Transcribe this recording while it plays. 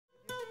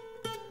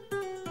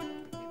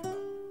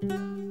This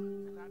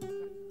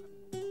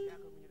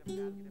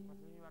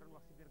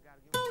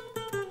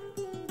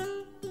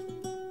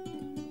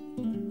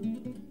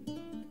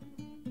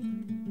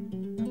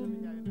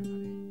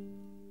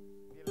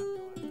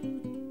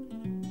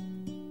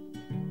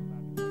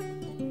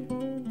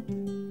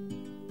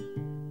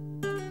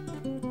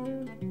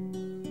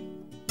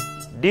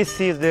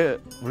is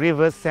the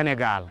River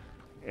Senegal,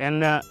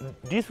 and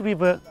this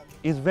river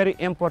is very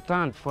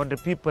important for the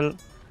people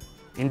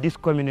in this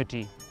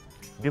community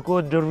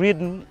because the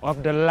rhythm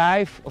of the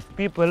life of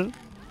people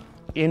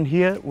in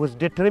here was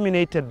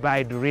determined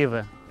by the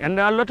river. And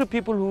a lot of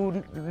people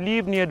who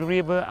live near the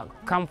river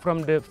come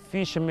from the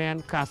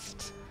fisherman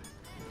caste.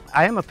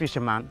 I am a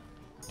fisherman.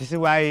 This is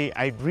why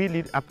I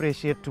really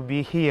appreciate to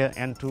be here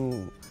and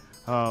to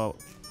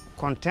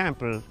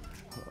contemplate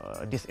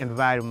this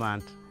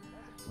environment.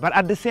 But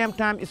at the same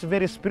time, it's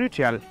very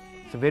spiritual.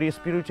 It's very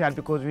spiritual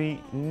because we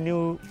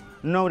know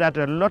that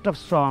a lot of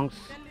songs,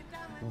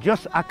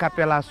 just a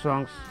cappella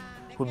songs,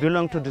 who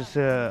belong to this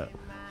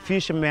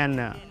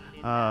fisherman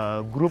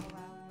group.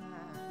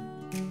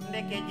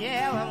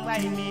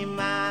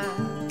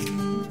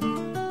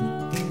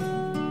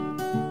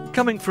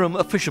 Coming from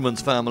a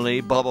fisherman's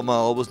family, Baaba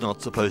Maal was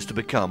not supposed to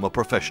become a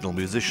professional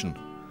musician.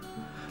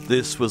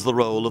 This was the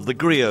role of the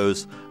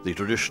griots, the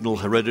traditional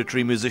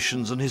hereditary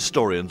musicians and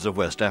historians of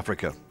West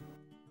Africa.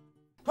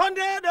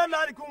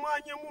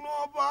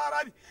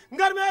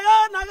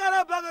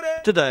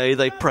 Today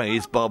they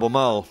praise Baaba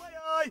Maal.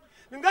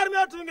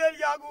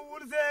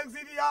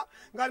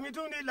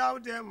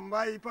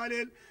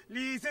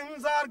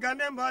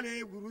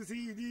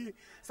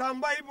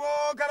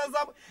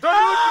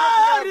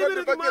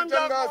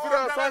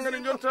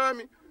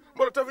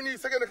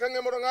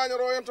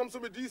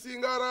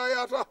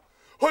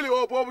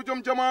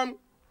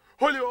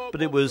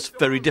 But it was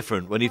very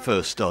different when he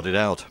first started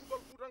out.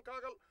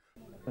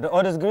 The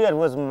oldest griot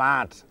was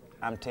mad.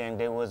 I'm saying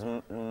they was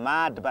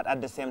mad, but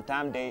at the same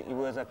time, it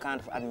was a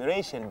kind of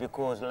admiration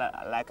because,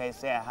 like I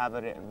say, I have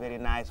a very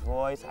nice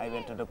voice. I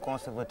went to the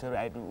conservatory.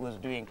 I was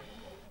doing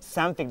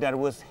something that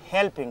was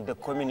helping the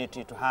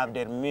community to have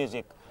their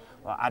music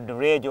at the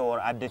radio or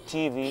at the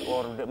TV,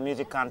 or the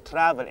music can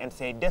travel and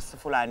say, this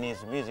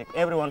Fulanese music.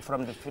 Everyone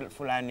from the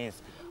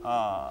Fulanese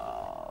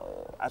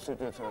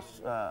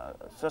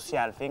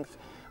social things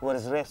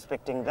was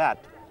respecting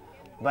that.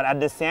 But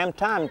at the same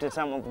time,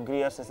 some of the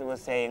griots were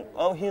saying,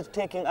 oh, he's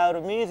taking our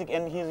music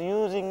and he's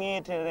using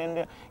it,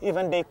 and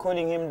even they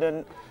calling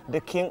him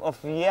the king of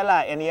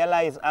Yella, and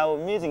Yella is our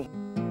music.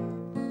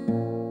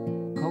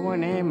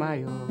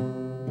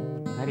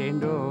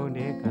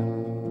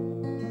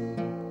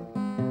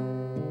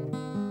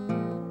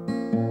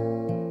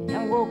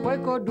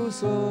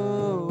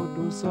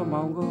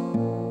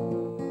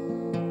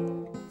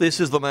 This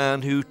is the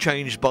man who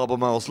changed Baaba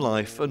Maal's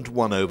life and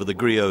won over the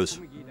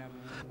griots.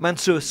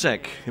 Mansour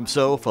Sek,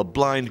 himself a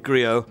blind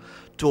griot,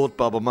 taught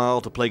Baaba Maal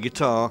to play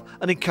guitar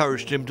and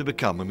encouraged him to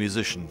become a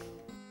musician.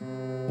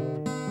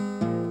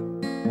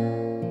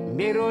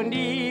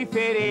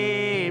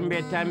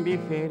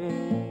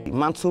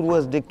 Mansour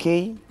was the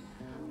key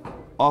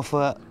of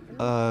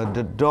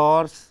the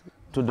doors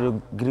to the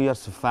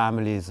griots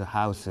family's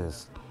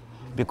houses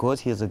because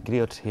he's a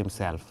griot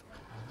himself.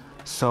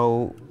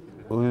 So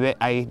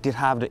I did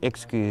have the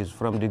excuse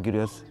from the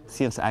griots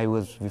since I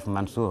was with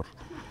Mansour.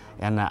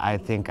 And I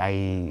think I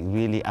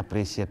really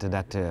appreciate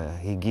that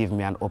he gave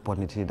me an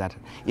opportunity that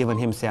even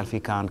himself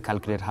he can't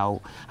calculate how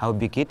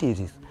big it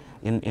is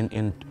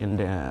in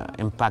the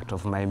impact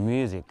of my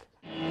music.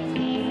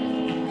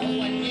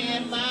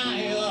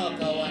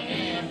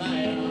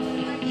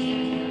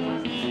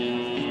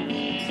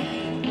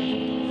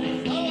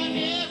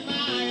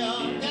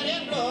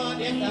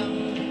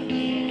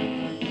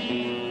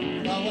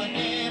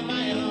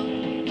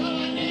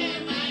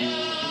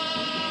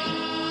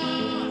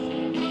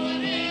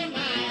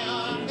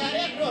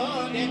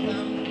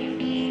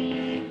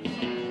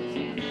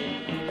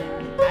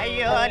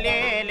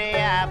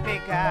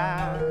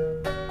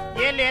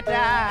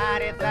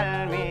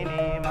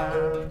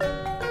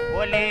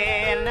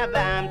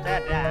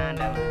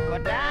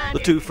 The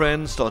two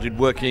friends started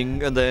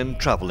working and then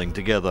travelling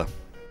together.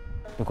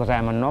 Because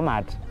I'm a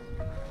nomad,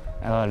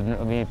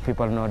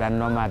 people know that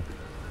nomad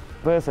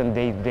person,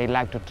 they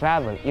like to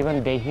travel.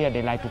 Even they here,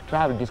 they like to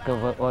travel,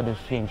 discover other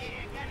things,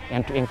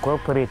 and to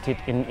incorporate it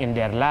in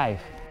their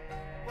life.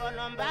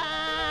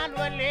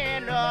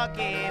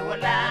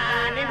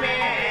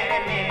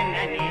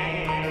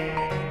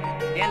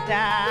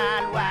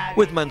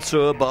 With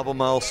Mansour, Baaba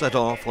Maal set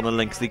off on a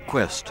lengthy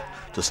quest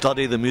to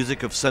study the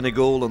music of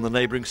Senegal and the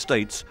neighbouring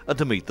states and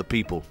to meet the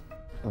people.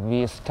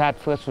 We start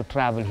first to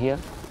travel here,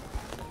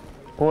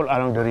 all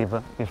along the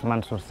river with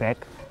Mansour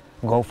Sek,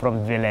 go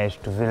from village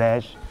to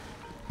village,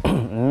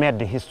 met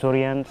the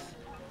historians,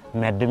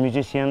 met the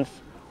musicians,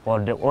 or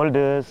the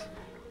elders,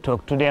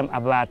 talk to them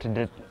about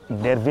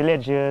their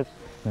villages,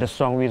 the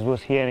song we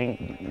was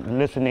hearing,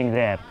 listening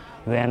there,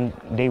 when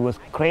they was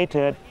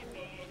created,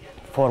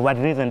 for what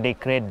reason they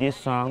create these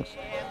songs.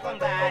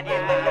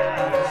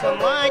 Nous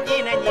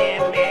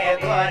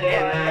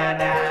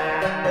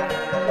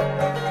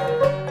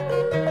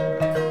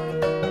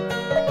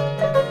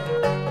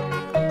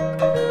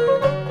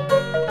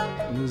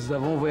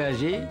avons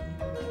voyagé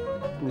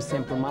tout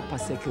simplement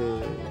parce que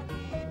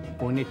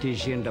on était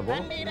jeunes d'abord,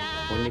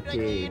 on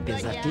était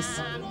des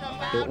artistes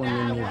et on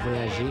aimait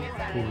voyager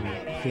pour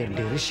faire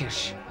des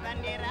recherches.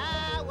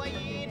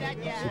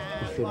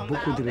 Pour faire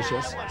beaucoup de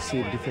recherches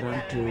sur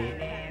différentes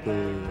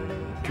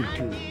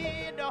cultures.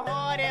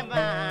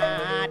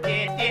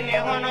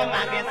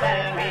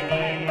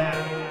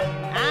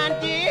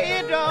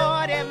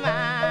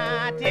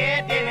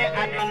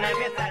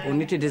 On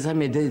était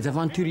des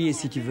aventuriers,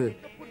 si tu veux.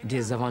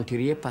 Des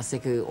aventuriers parce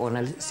que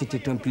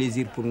c'était un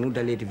plaisir pour nous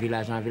d'aller de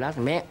village en village,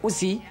 mais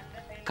aussi,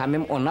 quand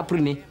même, on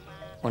apprenait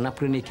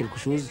quelque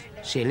chose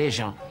chez les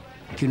gens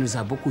qui nous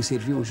a beaucoup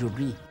servi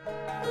aujourd'hui.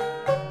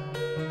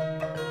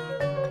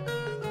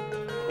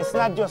 It's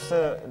not just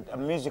a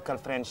musical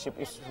friendship,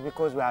 it's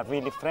because we are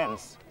really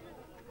friends.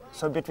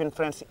 So between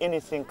friends,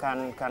 anything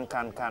can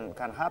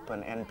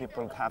happen, and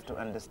people have to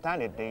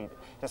understand it. They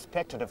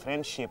respect the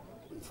friendship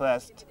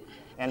first,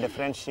 and the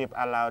friendship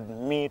allowed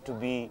me to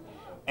be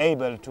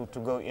able to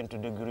go into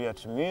the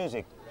Griots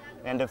music.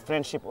 And the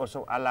friendship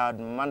also allowed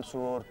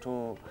Mansour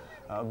to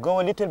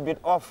go a little bit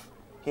off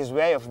his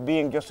way of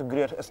being just a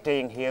Griot,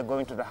 staying here,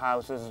 going to the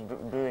houses,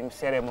 doing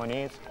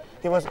ceremonies.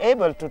 He was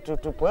able to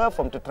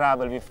perform, to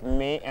travel with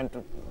me and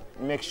to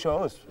make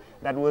shows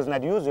that was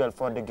not usual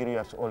for the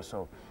Griots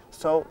also.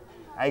 So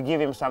I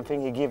give him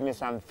something, he gave me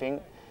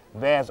something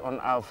based on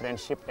our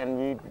friendship, and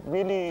we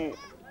really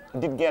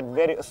did get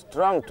very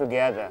strong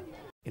together.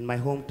 In my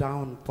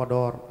hometown,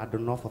 Podor, at the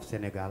north of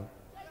Senegal,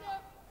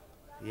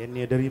 here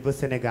near the River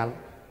Senegal,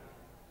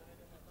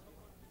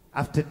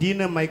 after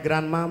dinner, my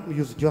grandma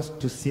used just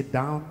to sit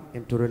down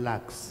and to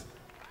relax.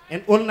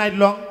 And all night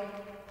long,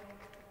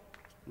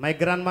 my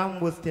grandma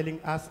was telling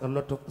us a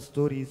lot of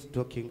stories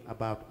talking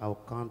about our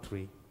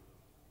country,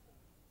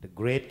 the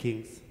great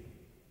kings,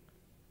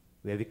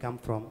 where we come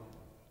from.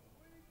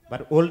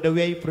 But all the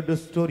way through the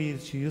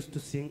stories, she used to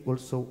sing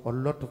also a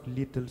lot of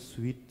little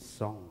sweet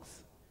songs.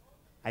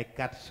 I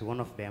catch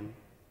one of them,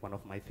 one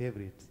of my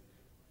favorites,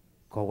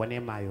 Kawane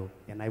Mayo,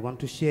 and I want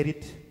to share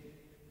it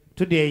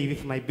today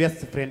with my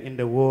best friend in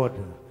the world,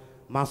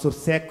 Mansour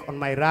Seck on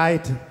my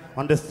right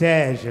on the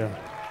stage.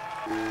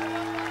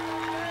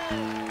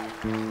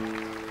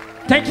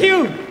 Thank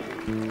you.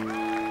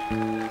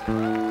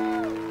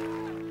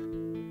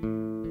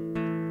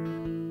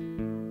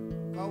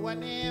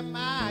 Kawane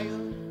Mayo,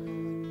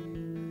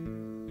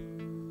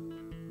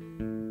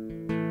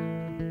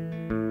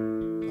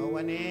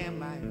 Kawane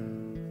Mayo.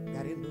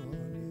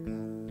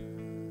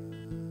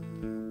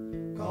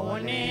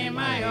 Kawane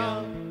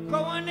Mayo,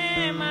 Kawane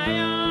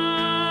Mayo,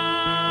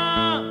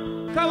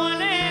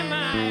 Kawane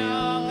Mayo,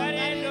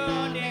 Garendo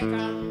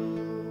Deka.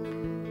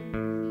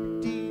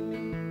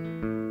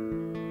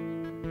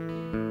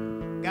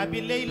 Gabi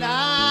Leila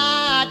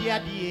dia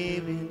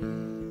diebe.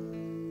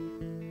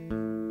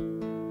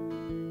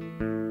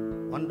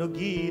 Wando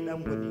gida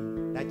mboni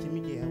dachi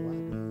mije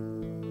wado.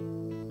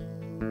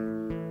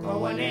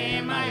 Kawane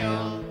Mayo,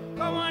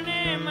 Kawane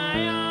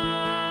Mayo.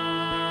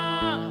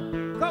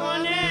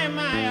 Kawane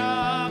Mayo,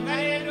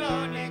 Garendo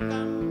Deka.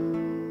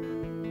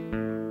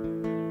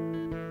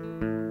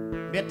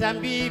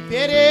 Betambi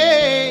fere,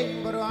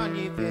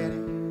 boroni fere.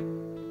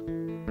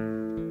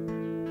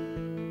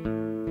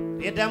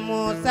 Bedamu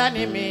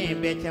sanimi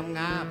becam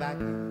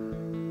ngabaki.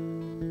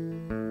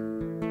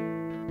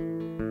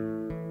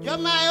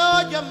 Jomayo,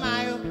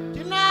 Jomayo,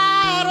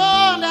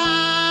 tinaronda.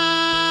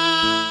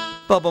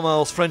 Baaba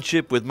Maal's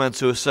friendship with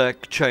Mansour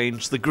Seck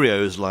changed the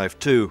Griot's life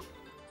too.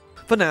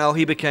 For now,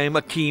 he became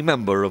a key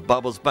member of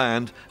Baaba's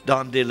band,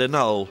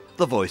 Denselow,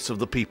 the voice of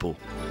the people.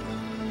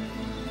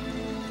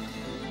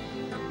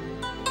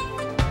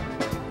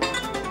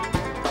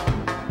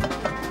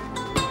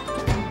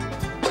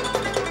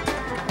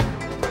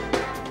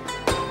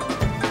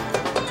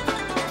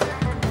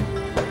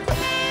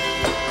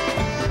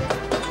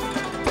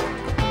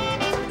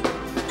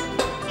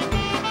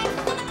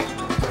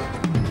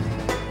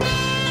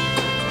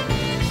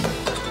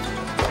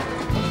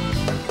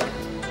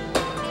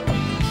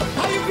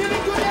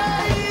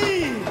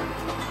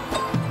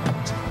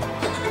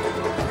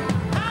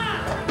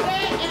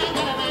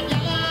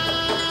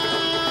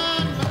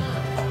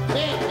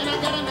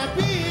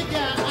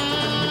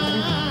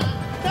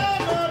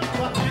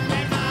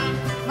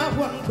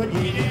 Ko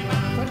jini ma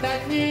ko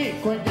dani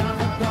ko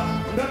jama ko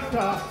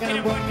doctor kan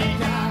boni